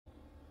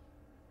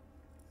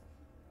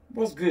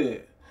What's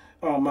good,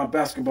 all my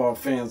basketball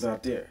fans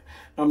out there?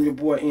 I'm your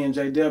boy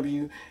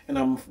NJW, and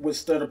I'm with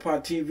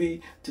StutterPot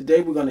TV.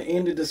 Today we're going to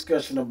end the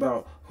discussion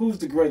about who's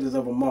the greatest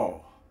of them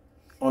all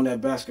on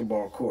that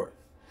basketball court.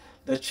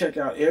 Let's check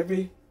out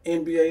every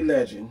NBA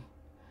legend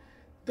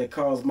that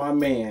calls my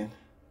man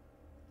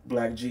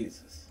Black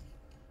Jesus.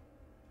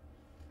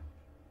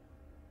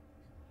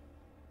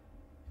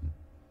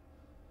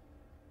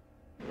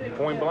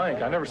 Point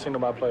blank, I never seen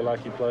nobody play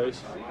like he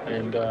plays,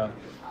 and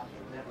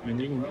I mean,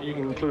 you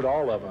can include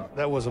all of them.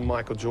 That wasn't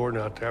Michael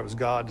Jordan out there. It was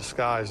God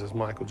disguised as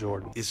Michael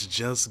Jordan. It's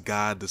just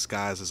God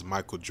disguised as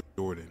Michael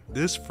Jordan.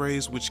 This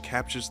phrase, which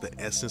captures the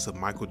essence of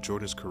Michael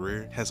Jordan's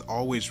career, has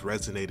always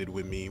resonated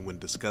with me when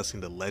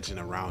discussing the legend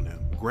around him.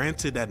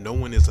 Granted that no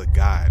one is a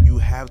god, you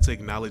have to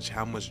acknowledge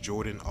how much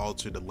Jordan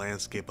altered the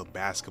landscape of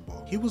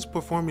basketball. He was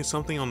performing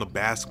something on the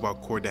basketball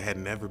court that had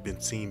never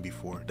been seen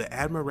before. The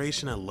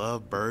admiration and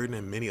love Bird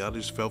and many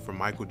others felt for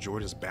Michael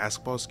Jordan's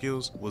basketball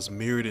skills was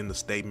mirrored in the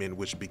statement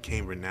which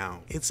became renowned.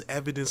 It's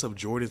evidence of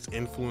Jordan's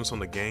influence on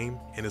the game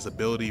and his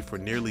ability for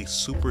nearly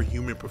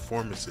superhuman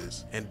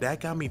performances. And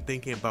that got me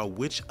thinking about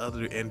which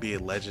other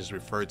NBA legends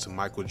referred to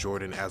Michael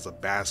Jordan as a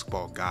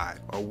basketball god,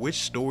 or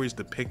which stories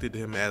depicted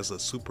him as a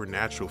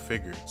supernatural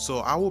figure. So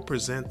I will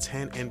present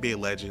 10 NBA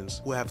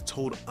legends who have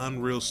told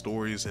unreal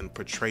stories and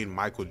portrayed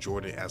Michael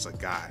Jordan as a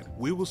god.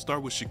 We will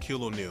start with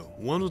Shaquille O'Neal,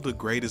 one of the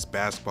greatest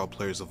basketball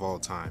players of all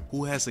time,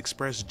 who has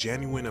expressed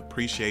genuine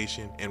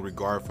appreciation and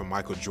regard for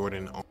Michael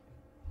Jordan.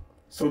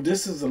 So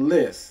this is a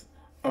list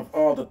of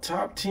all the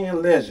top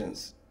 10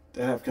 legends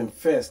that have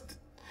confessed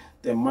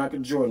that Michael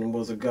Jordan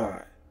was a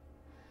god.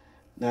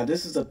 Now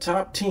this is a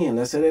top 10,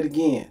 let's say that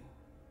again,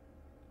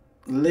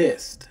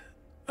 list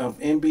of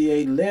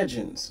NBA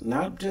legends,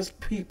 not just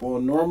people,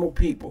 normal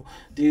people.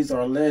 These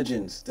are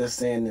legends that's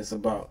saying this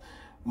about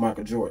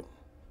Michael Jordan.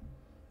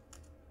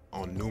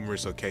 On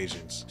numerous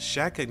occasions,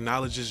 Shaq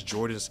acknowledges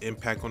Jordan's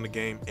impact on the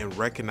game and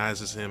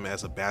recognizes him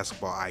as a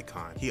basketball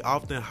icon. He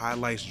often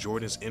highlights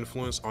Jordan's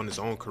influence on his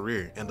own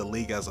career and the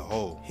league as a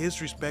whole. His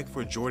respect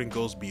for Jordan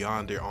goes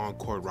beyond their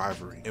on-court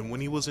rivalry, and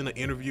when he was in an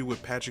interview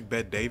with Patrick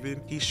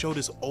Bet-David, he showed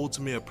his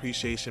ultimate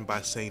appreciation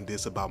by saying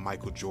this about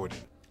Michael Jordan.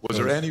 Was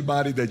there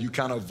anybody that you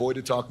kind of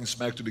avoided talking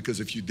smack to because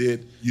if you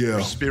did,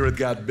 your spirit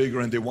got bigger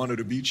and they wanted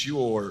to beat you,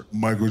 or?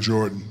 Michael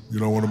Jordan. You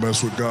don't want to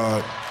mess with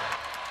God.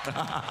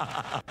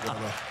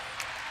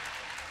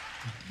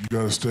 You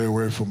gotta stay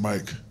away from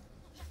Mike.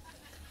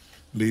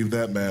 Leave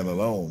that man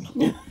alone.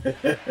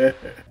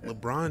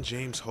 LeBron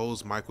James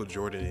holds Michael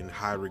Jordan in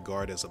high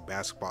regard as a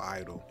basketball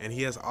idol, and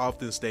he has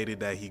often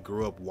stated that he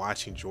grew up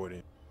watching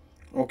Jordan.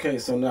 Okay,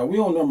 so now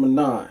we're on number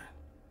 9.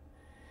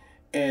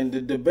 And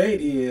the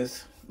debate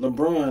is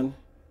LeBron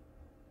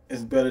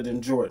is better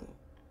than Jordan.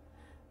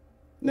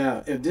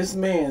 Now, if this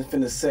man's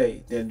finna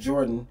say that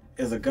Jordan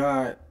is a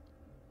god,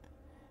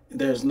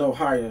 there's no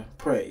higher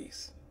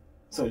praise.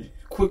 So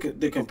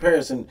the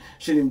comparison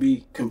shouldn't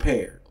be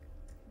compared.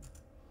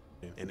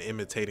 And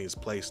imitating his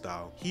play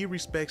style. He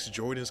respects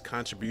Jordan's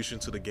contribution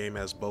to the game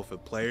as both a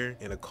player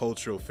and a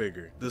cultural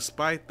figure.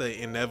 Despite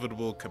the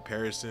inevitable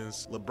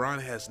comparisons,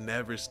 LeBron has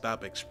never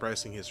stopped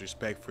expressing his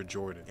respect for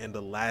Jordan and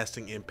the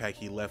lasting impact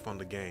he left on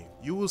the game.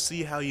 You will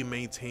see how he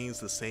maintains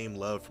the same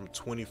love from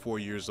 24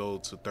 years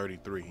old to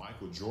 33.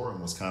 Michael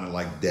Jordan was kind of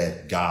like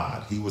that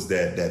God. He was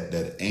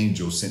that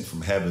angel sent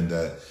from heaven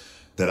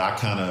that I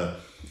kind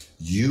of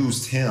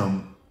used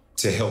him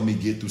to help me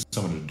get through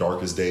some of the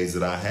darkest days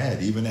that I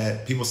had. Even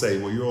at, people say,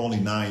 well, you're only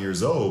 9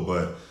 years old,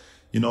 but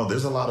you know,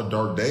 there's a lot of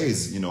dark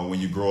days, you know, when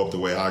you grow up the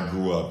way I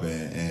grew up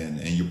and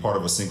you're part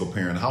of a single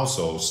parent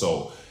household.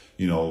 So,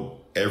 you know,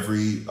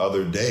 every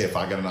other day, if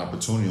I got an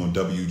opportunity on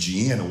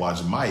WGN to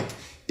watch Mike,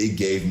 it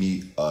gave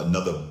me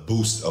another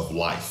boost of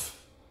life.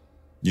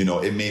 You know,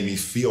 it made me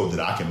feel that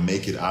I can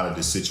make it out of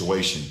this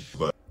situation.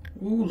 But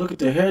ooh, look at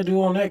the hairdo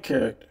on that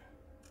character.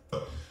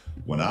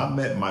 When I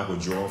met Michael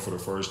Jordan for the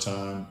first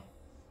time,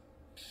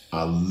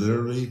 I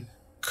literally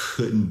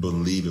couldn't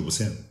believe it was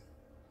him.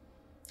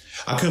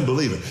 I couldn't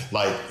believe it.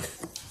 Like,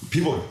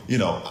 people, you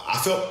know, I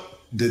felt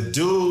the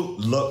dude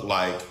looked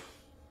like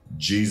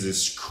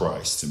Jesus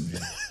Christ to me.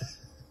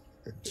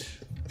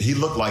 He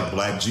looked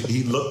like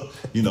he looked,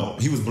 you know,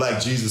 he was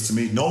Black Jesus to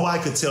me.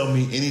 Nobody could tell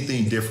me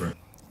anything different.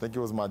 I think it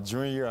was my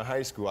junior year in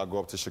high school. I go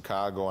up to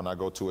Chicago and I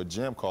go to a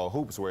gym called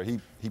Hoops where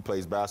he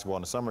plays basketball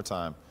in the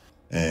summertime.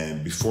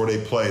 And before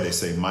they play, they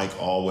say Mike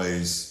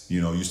always, you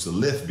know, used to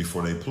lift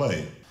before they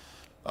played.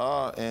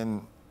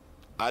 And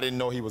I didn't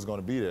know he was going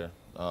to be there.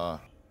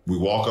 We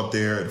walk up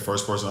there, the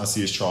first person I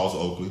see is Charles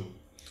Oakley.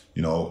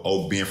 You know,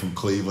 Oak being from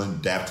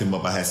Cleveland, dapped him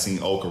up. I had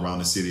seen Oak around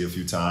the city a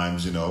few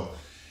times, you know.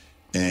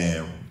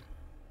 And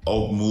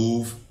Oak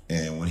moved,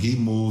 and when he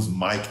moves,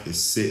 Mike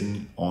is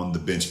sitting on the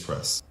bench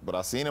press. But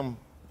I seen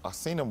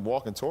him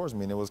walking towards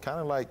me, and it was kind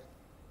of like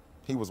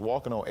he was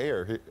walking on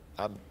air.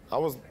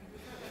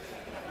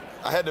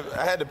 I had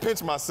to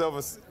pinch myself.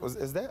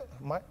 Is that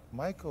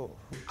Michael?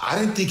 I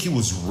didn't think he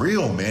was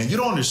real, man. You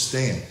don't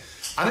understand.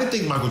 I didn't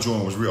think Michael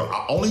Jordan was real.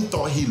 I only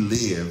thought he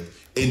lived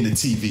in the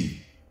TV,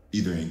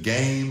 either in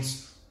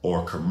games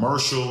or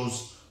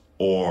commercials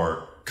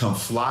or Come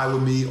Fly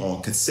With Me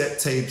on cassette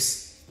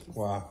tapes.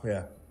 Wow,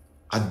 yeah.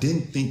 I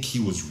didn't think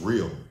he was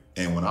real.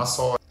 And when I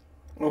saw it.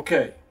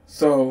 Okay,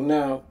 so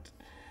now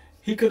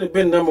he could have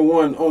been number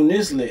one on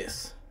this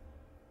list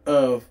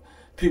of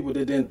people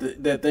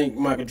that think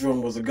Michael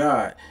Jordan was a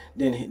god.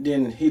 Then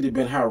he'd have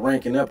been high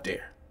ranking up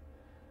there.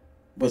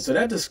 But so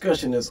that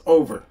discussion is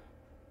over.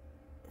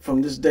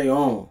 From this day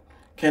on,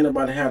 can't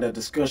nobody have that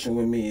discussion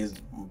with me.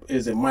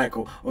 Is it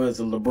Michael or is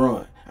it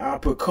LeBron? I'll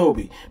put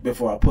Kobe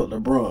before I put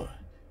LeBron.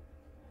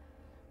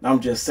 I'm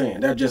just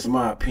saying, that's just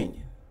my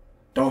opinion.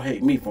 Don't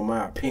hate me for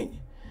my opinion.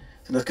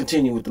 So let's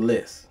continue with the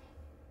list.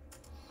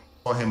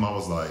 For him, I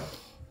was like,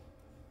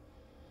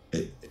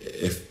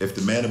 if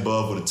the man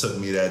above would have took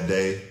me that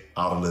day,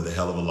 I would have lived a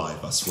hell of a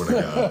life, I swear to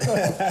God.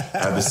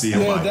 After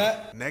seeing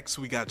Mike. Next,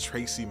 we got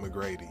Tracy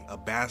McGrady, a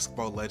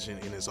basketball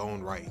legend in his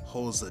own right,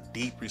 holds a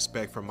deep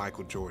respect for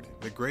Michael Jordan.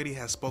 McGrady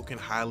has spoken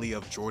highly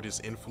of Jordan's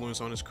influence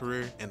on his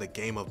career and the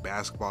game of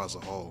basketball as a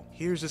whole.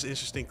 Here's this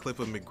interesting clip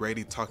of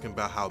McGrady talking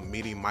about how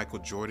meeting Michael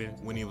Jordan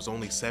when he was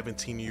only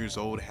 17 years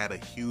old had a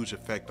huge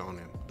effect on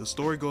him. The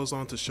story goes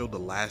on to show the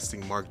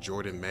lasting mark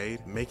Jordan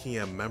made, making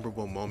it a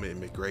memorable moment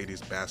in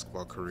McGrady's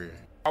basketball career.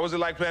 How was it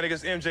like playing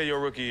against MJ your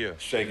rookie year?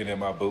 Shaking in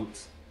my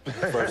boots.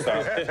 First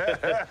time.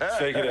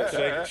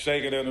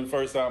 shaking in the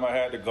first time I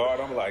had the guard.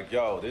 I'm like,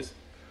 yo,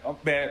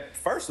 man,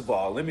 first of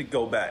all, let me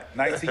go back.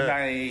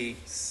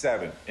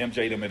 1997,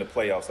 MJ them in the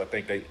playoffs. I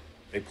think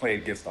they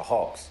played against the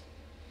Hawks,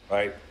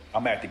 right?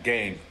 I'm at the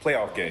game,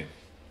 playoff game.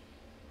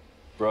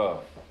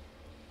 Bruh,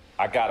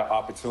 I got an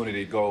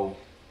opportunity to go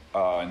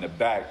in the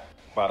back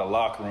by the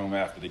locker room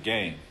after the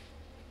game.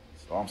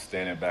 So I'm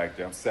standing back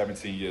there. I'm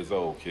 17 years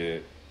old,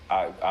 kid.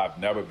 I've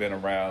never been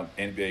around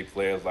NBA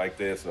players like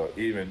this, or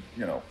even,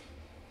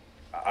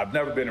 I've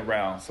never been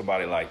around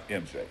somebody like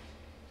MJ.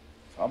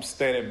 So I'm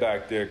standing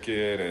back there,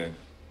 kid, and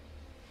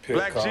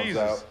Pip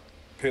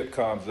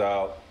comes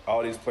out.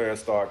 All these players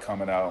start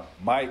coming out.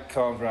 Mike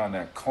comes around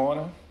that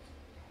corner.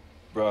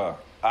 Bruh,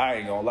 I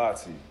ain't gonna lie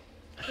to you.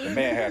 The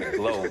man had a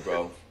glow,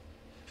 bro.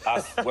 I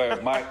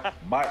swear,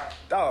 Mike,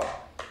 dog,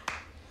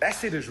 that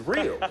shit is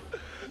real.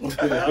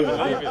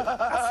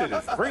 That shit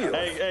is real.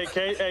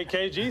 Hey,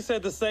 KG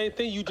said the same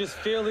thing. You just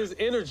feel his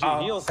energy.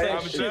 He don't say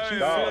shit. You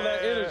feel that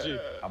energy.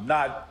 I'm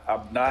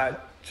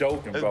not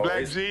joking, bro.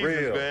 It's Jesus,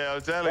 real, man.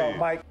 I'm telling you.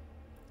 Mike.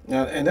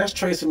 Now, and that's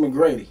Tracy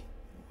McGrady,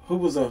 who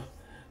was a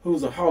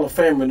Hall of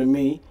Famer to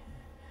me,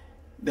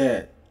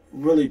 that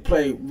really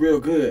played real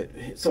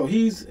good. So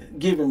he's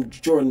giving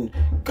Jordan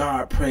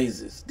God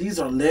praises. These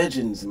are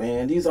legends,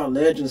 man. These are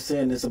legends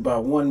saying this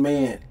about one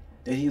man,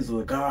 that he's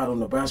a god on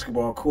the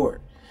basketball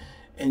court.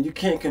 And you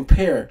can't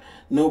compare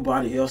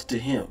nobody else to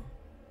him.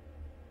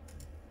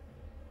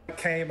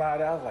 Came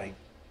out, I was like,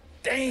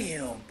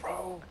 damn,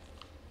 bro.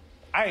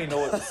 I ain't know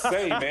what to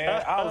say,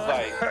 man. I was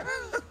like,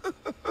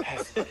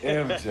 that's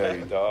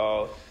MJ,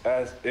 dog.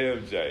 That's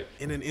MJ.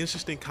 In an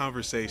interesting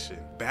conversation,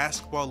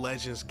 basketball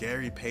legends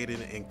Gary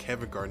Payton and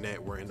Kevin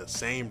Garnett were in the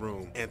same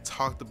room and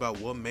talked about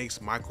what makes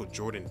Michael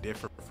Jordan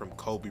different from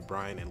Kobe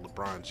Bryant and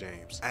LeBron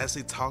James. As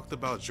they talked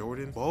about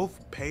Jordan,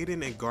 both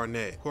Payton and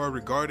Garnett, who are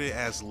regarded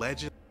as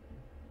legends,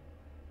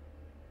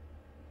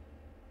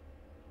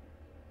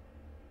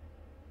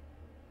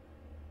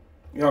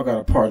 y'all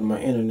gotta pardon my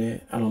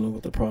internet. I don't know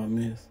what the problem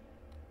is.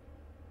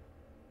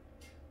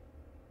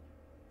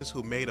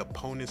 who made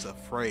opponents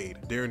afraid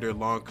during their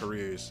long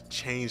careers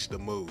changed the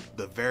mood.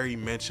 The very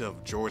mention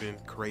of Jordan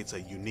creates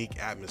a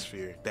unique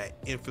atmosphere that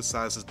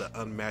emphasizes the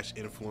unmatched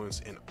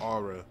influence and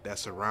aura that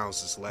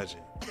surrounds this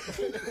legend.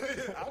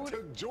 I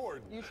took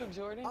Jordan. You took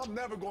Jordan? I'm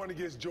never going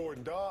against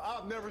Jordan, dog.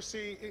 I've never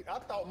seen, I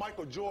thought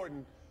Michael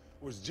Jordan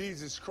was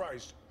Jesus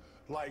Christ,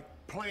 like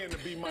playing to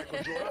be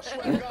Michael Jordan. I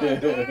swear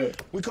to God, dog.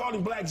 We called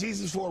him Black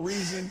Jesus for a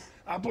reason.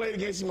 I played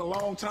against him a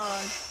long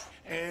time,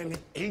 and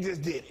he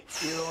just did it.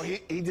 You know,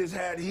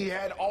 he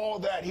had all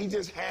that. He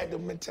just had the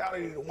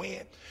mentality to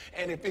win.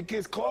 And if it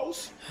gets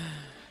close,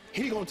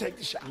 he gonna take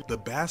the shot. The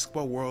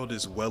basketball world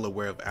is well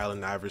aware of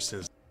Allen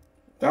Iverson's.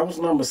 That was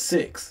number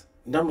 6.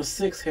 Number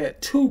 6 had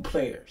 2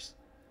 players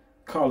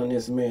calling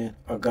this man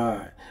a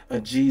God, a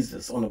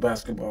Jesus on the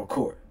basketball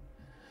court.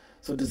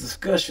 So the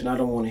discussion, I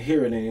don't want to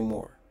hear it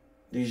anymore.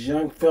 These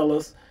young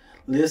fellas,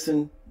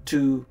 listen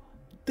to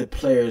the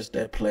players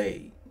that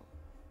played.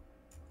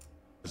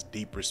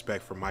 Deep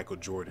respect for Michael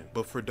Jordan.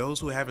 But for those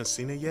who haven't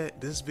seen it yet,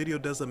 this video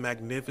does a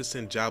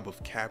magnificent job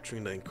of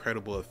capturing the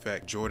incredible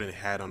effect Jordan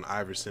had on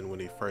Iverson when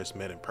they first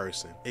met in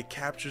person. It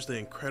captures the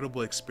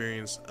incredible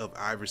experience of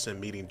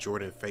Iverson meeting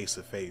Jordan face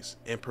to face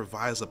and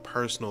provides a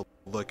personal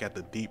look at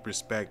the deep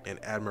respect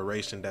and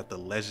admiration that the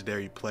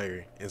legendary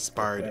player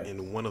inspired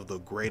in one of the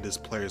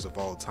greatest players of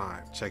all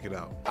time. Check it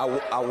out.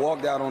 I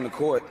walked out on the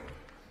court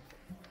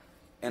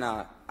and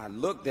I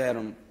looked at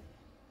him,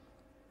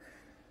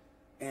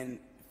 and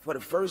for the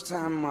first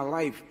time in my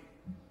life,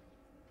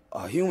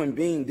 a human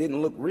being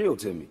didn't look real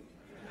to me.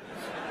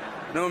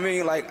 You know what I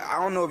mean? Like, I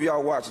don't know if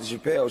y'all watch the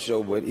Chappelle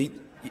show, but he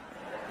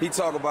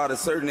talked about a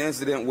certain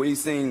incident where he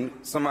seen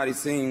somebody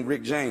sing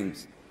Rick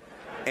James.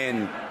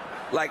 And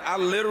Like I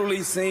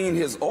literally seen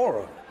his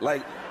aura.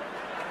 Like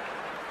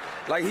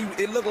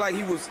it looked like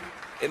he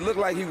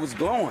was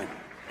glowing.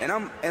 And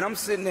I'm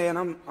sitting there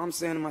and I'm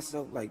saying to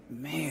myself, like,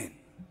 man,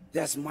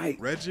 that's Mike.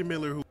 Reggie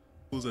Miller,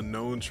 who's a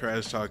known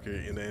trash talker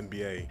in the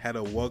NBA, had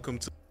a welcome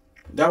to.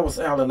 That was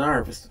Allen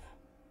Iverson.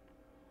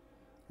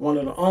 One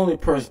of the only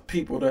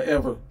people that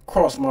ever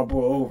crossed my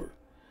boy over.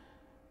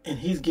 And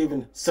he's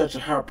giving such a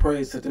high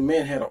praise that the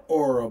man had an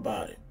aura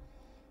about him.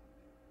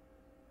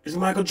 It's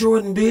Michael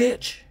Jordan,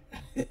 bitch.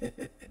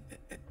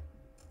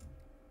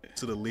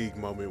 To the league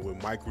moment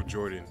with Michael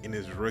Jordan in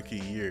his rookie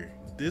year.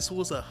 This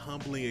was a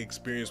humbling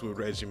experience with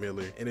Reggie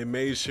Miller, and it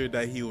made sure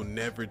that he will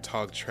never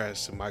talk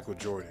trash to Michael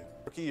Jordan.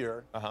 Rookie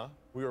year,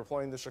 we were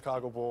playing the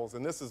Chicago Bulls,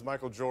 and this is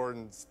Michael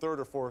Jordan's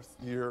 3rd or 4th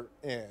year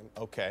in.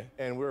 Okay.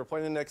 And we were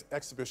playing the next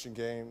exhibition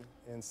game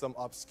in some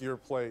obscure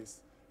place.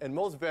 And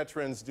most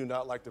veterans do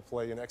not like to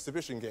play in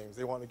exhibition games.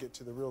 They want to get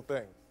to the real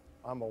thing.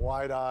 I'm a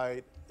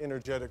wide-eyed,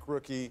 energetic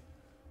rookie,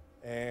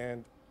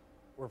 and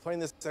we're playing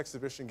this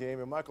exhibition game,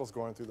 and Michael's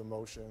going through the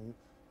motion.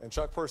 And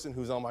Chuck Person,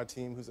 who's on my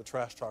team, who's a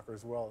trash talker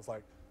as well, is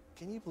like,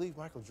 can you believe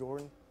Michael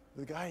Jordan,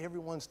 the guy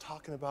everyone's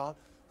talking about,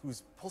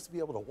 who's supposed to be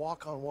able to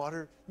walk on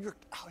water, you're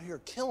out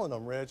here killing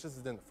him, Reg. This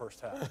is in the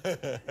first half.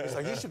 He's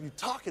like, you should be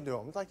talking to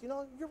him. He's like, you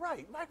know, you're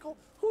right, Michael.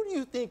 Who do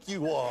you think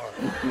you are?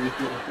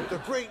 The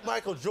great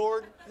Michael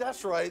Jordan?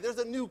 That's right. There's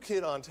a new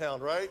kid on town,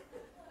 right?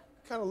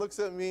 Kind of looks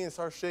at me and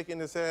starts shaking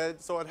his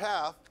head. So at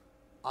half,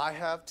 I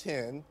have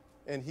 10,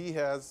 and he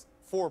has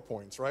 4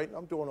 points, right?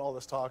 I'm doing all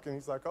this talking.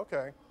 He's like,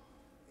 okay.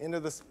 Into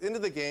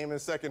the game in the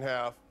second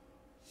half,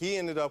 he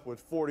ended up with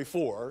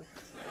 44.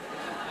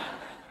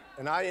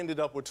 And I ended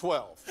up with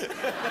 12. So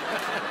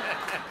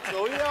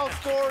he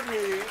outscored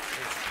me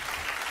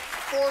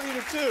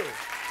 40-2.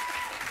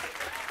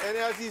 And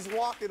as he's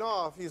walking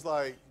off, he's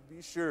like,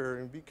 be sure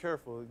and be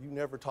careful, you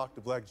never talk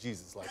to Black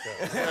Jesus like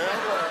that.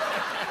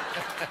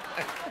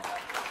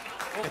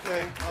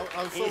 Okay,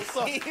 I'm so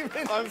sorry.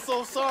 I'm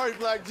so sorry,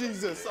 Black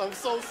Jesus. I'm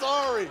so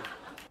sorry.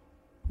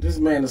 This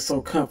man is so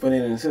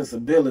confident in his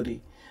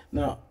ability.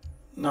 Now,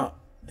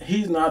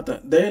 they're not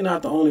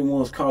the only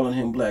ones calling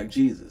him Black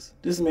Jesus.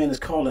 This man is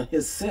calling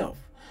himself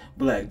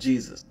Black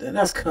Jesus.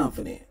 That's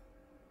confident.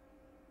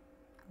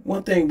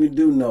 One thing we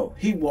do know,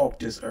 he walked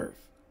this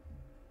earth.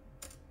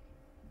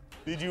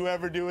 Did you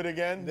ever do it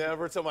again?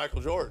 Never to Michael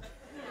Jordan.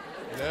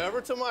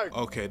 Never to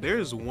Michael. Okay, there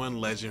is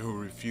one legend who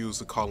refused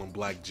to call him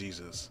Black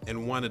Jesus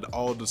and wanted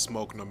all the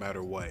smoke no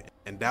matter what,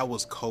 and that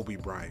was Kobe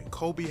Bryant.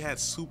 Kobe had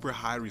super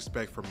high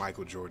respect for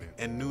Michael Jordan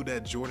and knew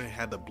that Jordan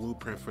had the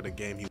blueprint for the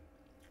game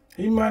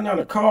he might not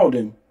have called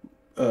him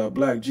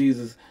Black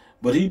Jesus,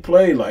 but he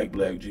played like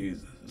Black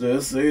Jesus.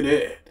 Just say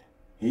that.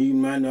 He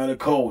might not have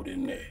called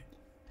him that.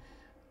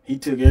 He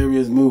took every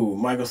his move.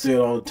 Michael said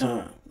all the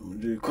time,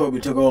 Kobe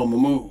took all my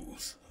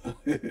moves.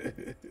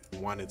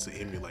 wanted to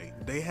emulate.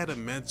 They had a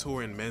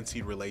mentor and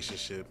mentee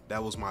relationship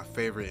that was my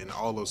favorite in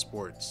all of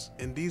sports.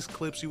 In these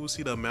clips, you will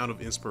see the amount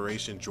of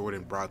inspiration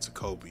Jordan brought to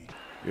Kobe.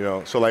 You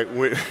know, so like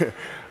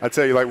I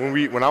tell you, like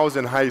when I was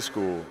in high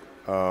school,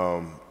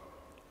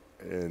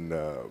 and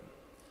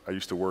I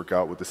used to work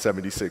out with the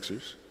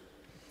 76ers.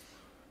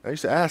 I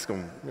used to ask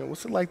him, you know,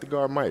 what's it like to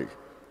guard Mike?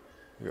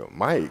 You go,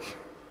 Mike?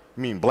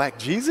 You mean Black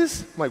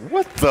Jesus? I'm like,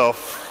 what the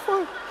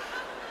fuck?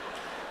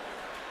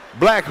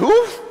 Black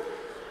who?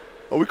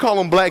 Oh, we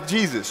call him Black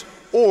Jesus.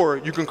 Or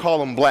you can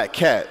call him Black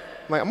Cat.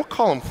 I'm like, I'm gonna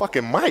call him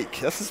fucking Mike.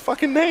 That's his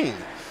fucking name.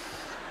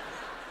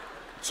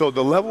 So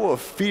the level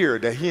of fear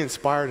that he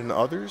inspired in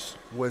others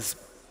was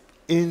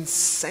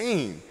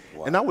insane.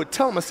 Wow. And I would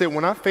tell him, I said,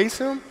 when I face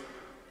him,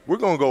 we're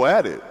gonna go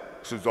at it.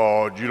 He says,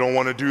 oh, you don't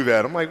wanna do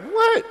that. I'm like,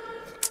 what?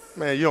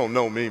 Man, you don't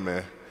know me,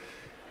 man.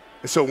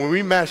 And so when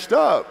we matched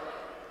up,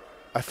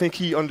 I think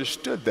he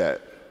understood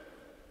that.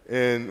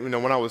 And you know,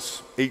 when I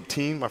was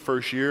 18, my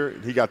first year,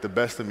 he got the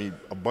best of me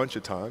a bunch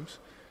of times.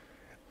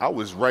 I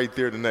was right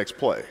there the next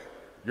play.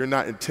 You're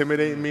not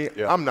intimidating me,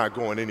 yeah. I'm not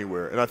going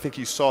anywhere. And I think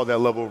he saw that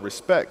level of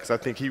respect, because I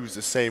think he was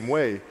the same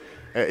way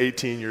at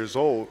 18 years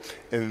old.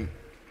 And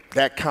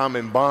that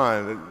common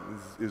bond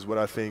is what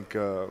I think,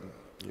 you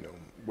know,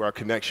 where our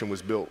connection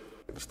was built.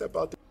 Step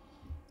out there.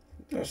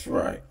 That's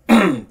right.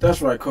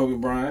 That's right, Kobe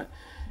Bryant.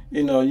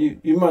 You know, you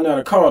might not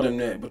have called him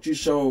that, but you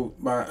showed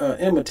by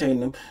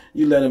imitating him,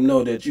 you let him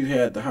know that you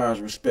had the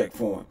highest respect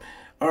for him.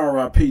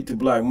 R.I.P. to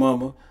Black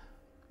Mama.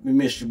 We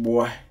miss you,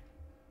 boy.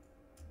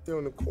 They're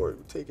on the court,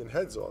 we're taking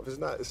heads off. It's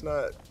not,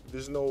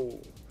 there's no,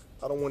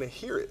 I don't want to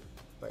hear it.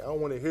 Like, I don't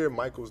want to hear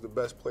Michael's the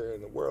best player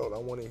in the world. I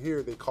want to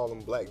hear they call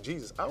him Black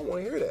Jesus. I don't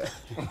want to hear that.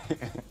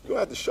 You don't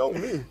have to show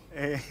me,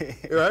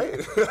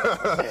 right?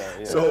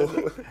 Yeah.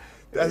 So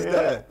that's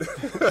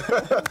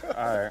that.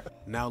 All right.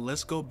 Now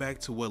let's go back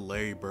to what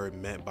Larry Bird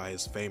meant by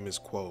his famous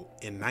quote.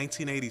 In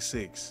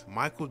 1986,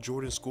 Michael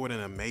Jordan scored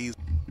an amazing...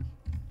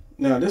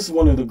 Now, this is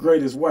one of the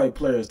greatest white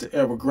players to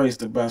ever grace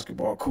the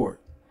basketball court.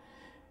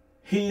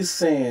 He's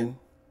saying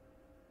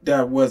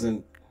that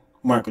wasn't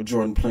Michael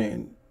Jordan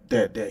playing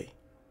that day.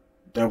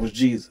 That was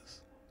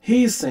Jesus.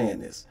 He's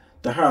saying this.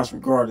 The highest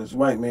regarded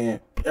white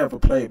man ever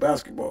played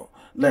basketball,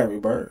 Larry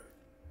Bird.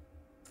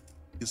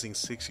 amazing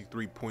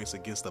 63 points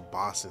against the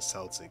Boston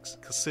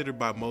Celtics, considered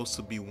by most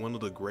to be one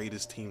of the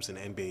greatest teams in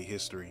NBA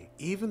history.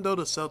 Even though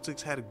the Celtics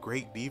had a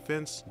great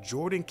defense,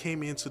 Jordan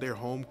came into their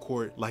home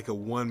court like a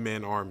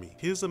one-man army.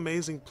 His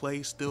amazing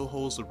play still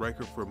holds the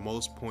record for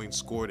most points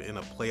scored in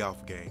a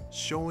playoff game,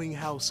 showing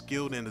how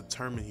skilled and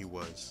determined he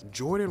was.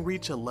 Jordan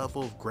reached a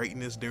level of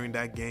greatness during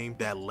that game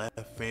that left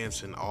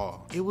fans in awe.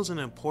 It was an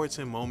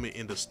important moment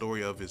in the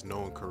story of his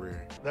known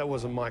career. That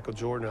wasn't Michael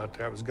Jordan out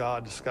there. It was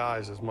God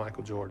disguised as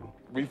Michael Jordan.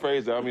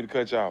 Rephrase that, I don't mean to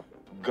cut you off.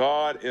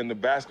 God in the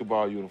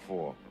basketball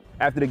uniform.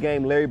 After the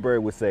game, Larry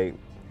Bird would say,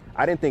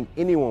 "I didn't think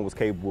anyone was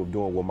capable of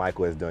doing what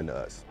Michael has done to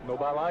us."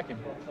 Nobody like him.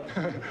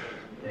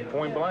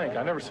 Point blank.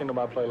 I never seen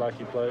nobody play like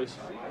he plays.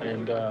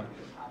 And I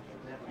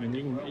mean,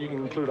 you can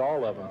include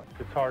all of them.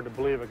 It's hard to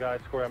believe a guy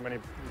scored that many.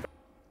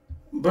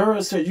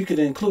 Bird said you could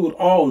include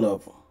all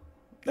of them.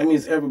 That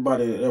means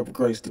everybody that ever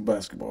graced the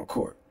basketball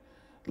court.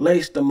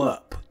 Laced them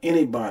up.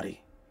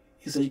 Anybody.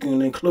 He said you can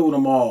include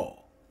them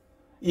all.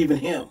 Even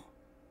him.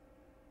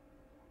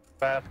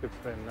 Baskets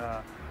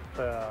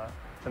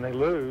and they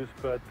lose,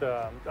 but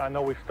I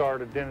know we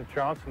started Dennis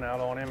Johnson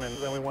out on him, and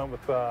then we went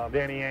with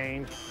Danny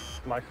Ainge,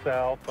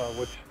 myself,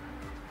 which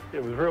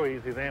it was really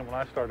easy then when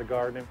I started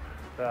guarding him.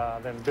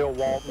 Then Bill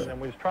Walton,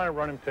 and we was trying to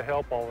run him to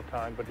help all the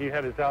time, but he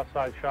had his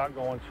outside shot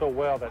going so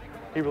well that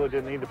he really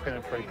didn't need to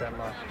penetrate that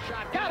much.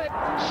 Got it!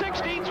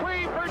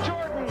 63 for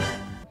Jordan!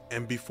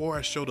 And before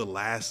I show the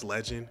last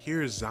legend,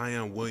 here is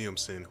Zion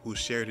Williamson, who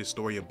shared his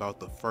story about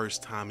the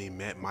first time he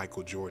met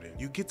Michael Jordan.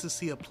 You get to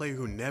see a player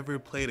who never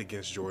played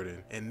against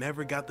Jordan and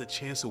never got the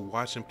chance to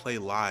watch him play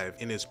live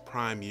in his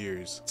prime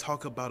years.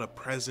 Talk about a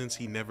presence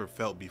he never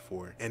felt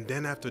before. And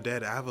then after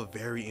that, I have a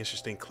very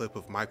interesting clip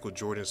of Michael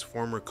Jordan's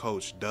former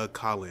coach, Doug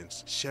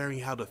Collins, sharing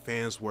how the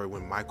fans were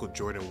when Michael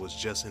Jordan was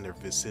just in their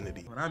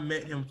vicinity. When I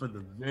met him for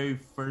the very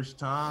first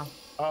time,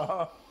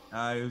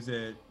 it was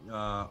at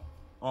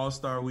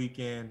All-Star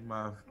Weekend,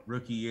 my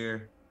rookie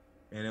year,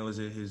 and it was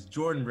at his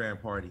Jordan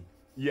brand party.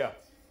 Yeah.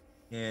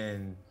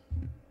 And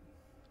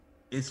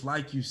it's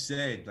like you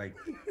said, like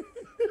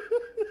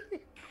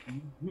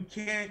you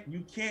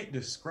can't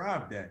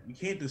describe that. You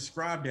can't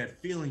describe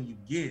that feeling you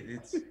get.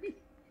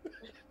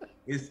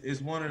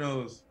 It's one of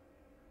those.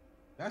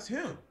 That's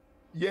him.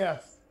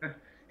 Yes. And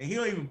he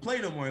don't even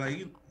play no more. Like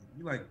you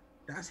like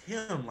that's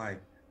him.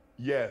 Like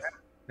yes,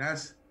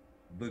 that's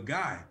the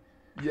guy.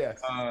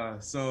 Yes.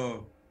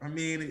 So. I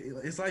mean,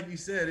 it's like you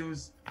said, it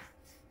was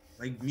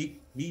like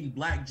meeting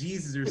Black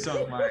Jesus or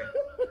something. Like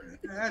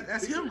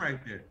that's him right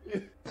there.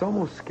 It's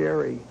almost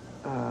scary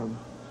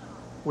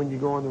when you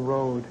go on the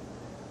road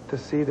to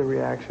see the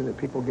reaction that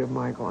people give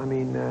Michael. I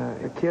mean,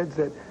 kids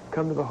that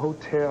come to the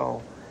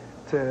hotel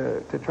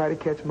to try to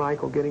catch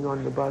Michael getting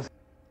on the bus.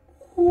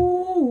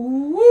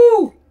 Ooh,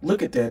 woo.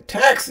 Look at that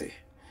taxi.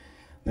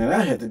 Now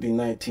that had to be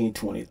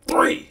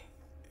 1923.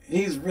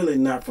 He's really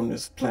not from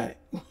this planet.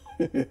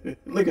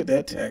 Look at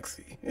that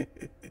taxi.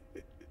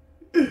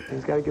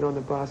 He's got to get on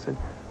the bus, and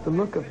the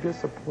look of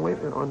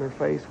disappointment on their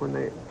face when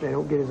they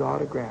don't get his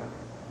autograph.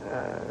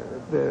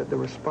 The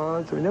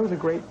response, I mean, there was a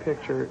great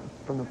picture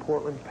from the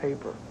Portland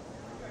paper.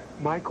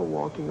 Michael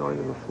walking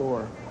onto the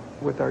floor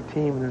with our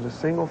team, and there's a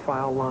single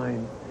file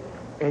line,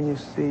 and you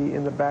see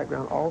in the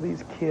background all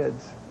these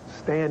kids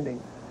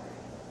standing,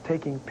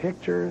 taking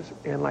pictures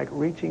and like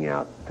reaching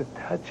out to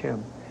touch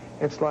him.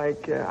 It's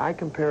like, I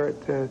compare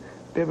it to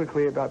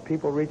biblically about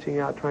people reaching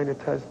out trying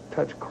to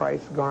touch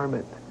Christ's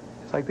garment.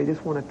 It's like they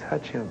just want to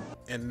touch him.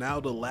 And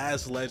now the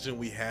last legend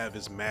we have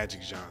is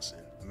Magic Johnson.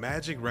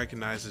 Magic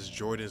recognizes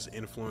Jordan's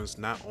influence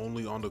not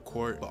only on the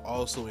court, but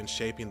also in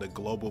shaping the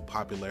global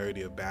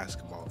popularity of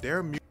basketball.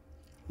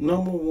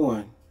 Number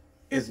one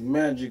is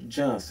Magic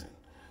Johnson,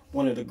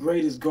 one of the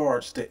greatest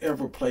guards to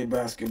ever play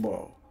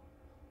basketball.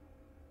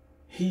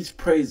 He's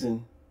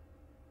praising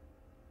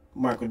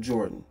Michael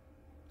Jordan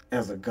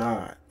as a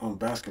god on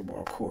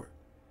basketball court.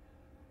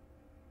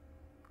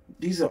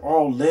 These are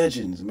all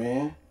legends,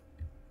 man.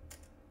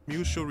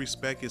 Mutual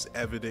respect is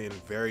evident in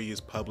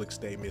various public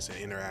statements and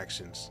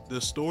interactions.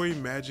 The story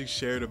Magic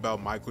shared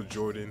about Michael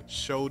Jordan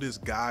showed his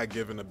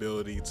God-given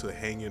ability to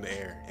hang in the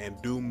air and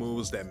do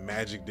moves that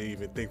Magic didn't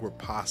even think were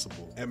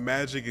possible. And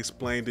Magic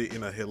explained it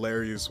in a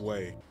hilarious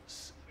way.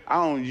 I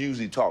don't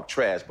usually talk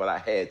trash, but I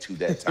had to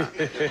that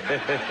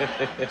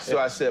time. So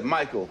I said,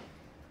 Michael,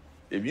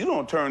 if you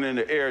don't turn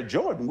into Air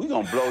Jordan, we're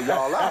going to blow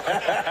y'all out.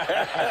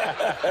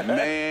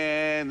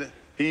 Man,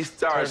 he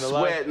started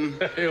sweating.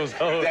 It was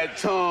hard. That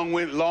tongue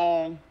went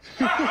long.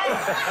 You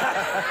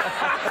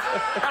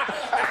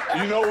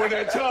know when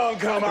that tongue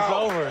come out. It's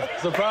over.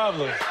 It's a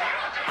problem.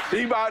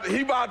 He about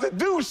to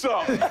do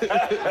something.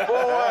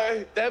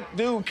 Boy, that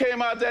dude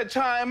came out that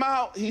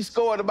timeout. He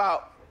scored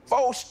about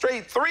 4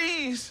 straight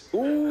threes.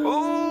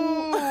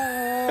 Ooh.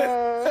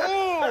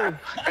 And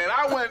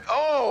I went,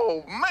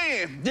 oh,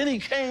 man. Then he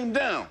came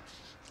down.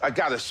 I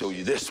got to show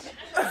you this one.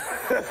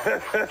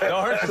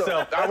 Don't hurt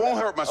yourself. I won't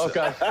hurt myself.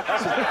 Okay.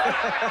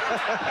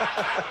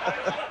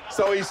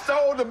 So he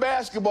stole the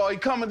basketball. He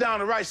coming down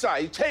the right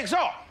side. He takes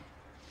off.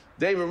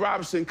 David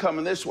Robinson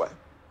coming this way.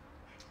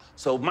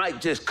 So Mike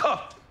just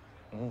cuffed him.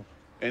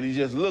 And he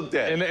just looked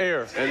at it. In the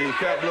air. And he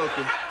kept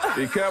looking.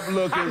 He kept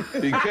looking.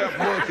 He kept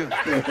looking.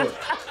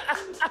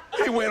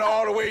 He went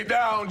all the way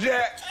down,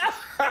 Jack.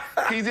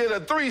 He did a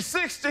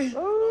 360.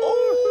 Ooh.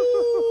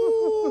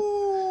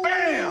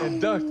 Bam!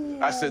 And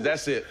dunked. I said,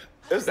 that's it.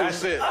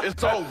 That's it.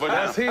 It's over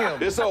now. That's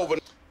him. It's over.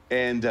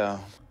 And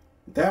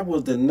that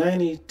was the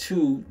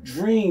 92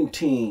 Dream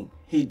Team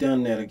he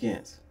done that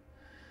against.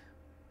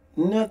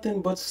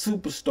 Nothing but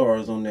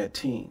superstars on that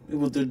team. It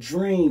was the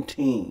Dream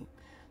Team.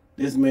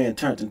 This man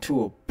turned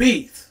into a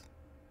beast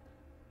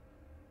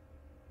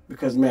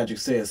because Magic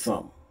said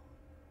something.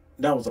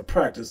 That was a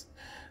practice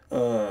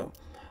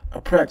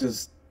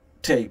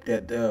tape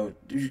that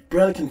you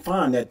barely can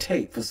find that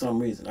tape for some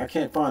reason. I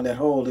can't find that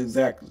whole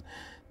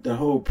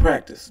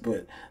practice,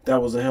 but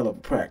that was a hell of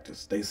a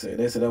practice. They said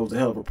that was a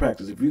hell of a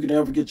practice. If you can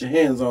ever get your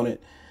hands on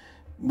it,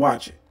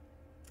 watch it.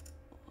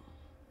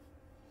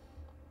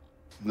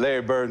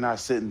 Larry Bird not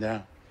sitting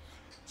down,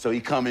 so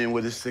he come in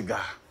with his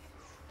cigar.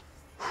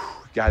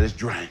 Got his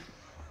drink.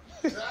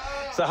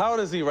 So how old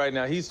is he right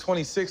now? He's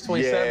 26,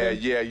 27?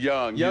 Yeah,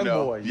 young. Young you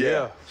know. boy,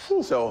 yeah.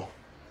 So,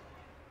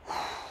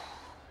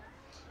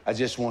 I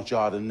just want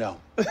y'all to know.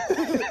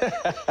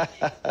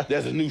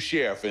 There's a new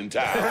sheriff in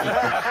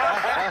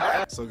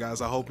town. So guys,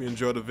 I hope you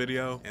enjoyed the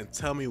video, and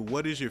tell me,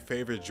 what is your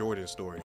favorite Jordan story?